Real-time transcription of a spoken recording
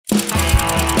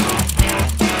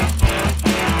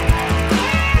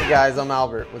guys, I'm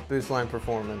Albert with Boostline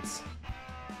Performance.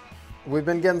 We've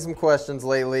been getting some questions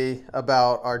lately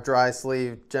about our dry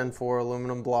sleeve Gen 4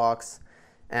 aluminum blocks,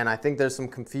 and I think there's some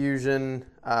confusion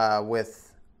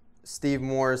with Steve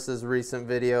Morris's recent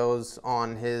videos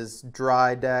on his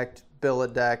dry decked,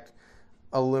 billet decked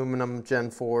aluminum Gen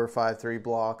 4 5.3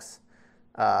 blocks.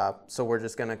 So we're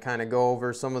just going to kind of go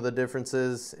over some of the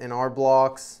differences in our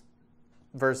blocks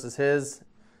versus his.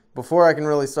 Before I can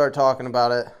really start talking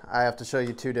about it, I have to show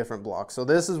you two different blocks. So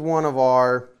this is one of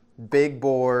our big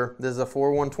bore. This is a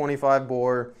 4125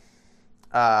 bore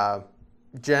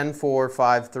Gen 4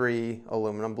 5.3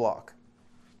 aluminum block.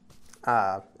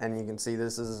 And you can see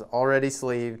this is already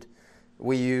sleeved.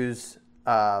 We use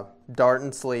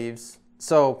Darton sleeves.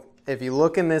 So if you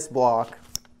look in this block,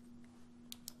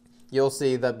 you'll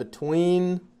see that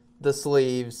between the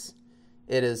sleeves,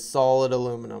 it is solid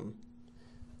aluminum.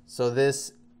 So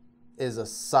this is a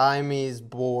Siamese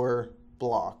bore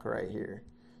block right here.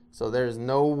 So there's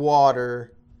no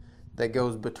water that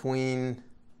goes between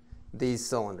these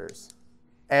cylinders.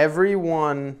 Every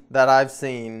one that I've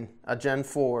seen, a Gen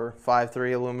 4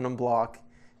 5.3 aluminum block,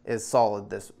 is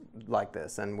solid like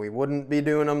this, and we wouldn't be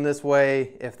doing them this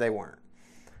way if they weren't.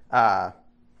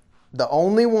 The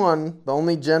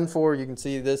only Gen 4, you can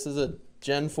see this is a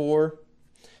Gen 4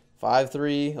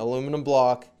 5.3 aluminum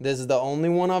block. This is the only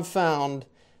one I've found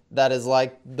that is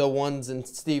like the ones in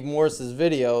Steve Morris's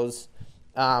videos.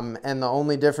 And the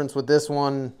only difference with this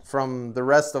one from the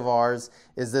rest of ours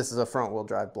is this is a front wheel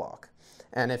drive block.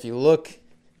 And if you look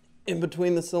in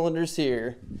between the cylinders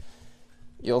here,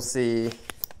 you'll see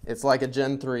it's like a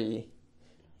Gen 3.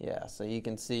 Yeah, so you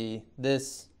can see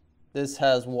this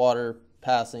has water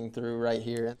passing through right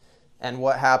here. And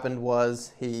what happened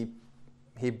was he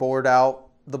bored out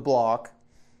the block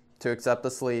to accept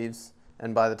the sleeves,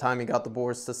 and by the time he got the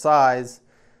bores to size,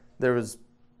 there was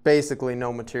basically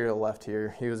no material left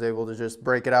here. He was able to just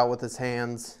break it out with his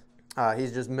hands.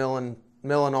 He's just milling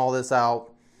all this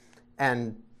out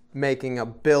and making a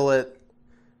billet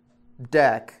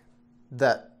deck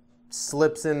that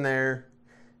slips in there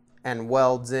and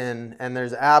welds in, and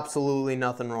there's absolutely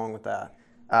nothing wrong with that.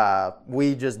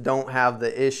 We just don't have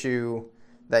the issue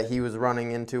that he was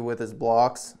running into with his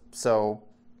blocks, so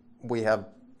we have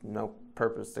no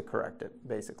purpose to correct it,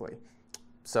 basically.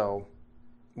 So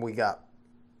we got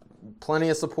plenty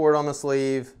of support on the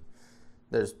sleeve.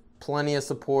 There's plenty of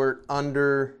support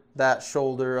under that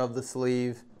shoulder of the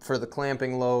sleeve for the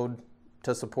clamping load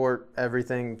to support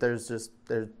everything.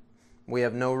 We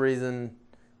have no reason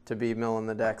to be milling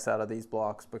the decks out of these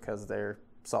blocks because they're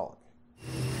solid.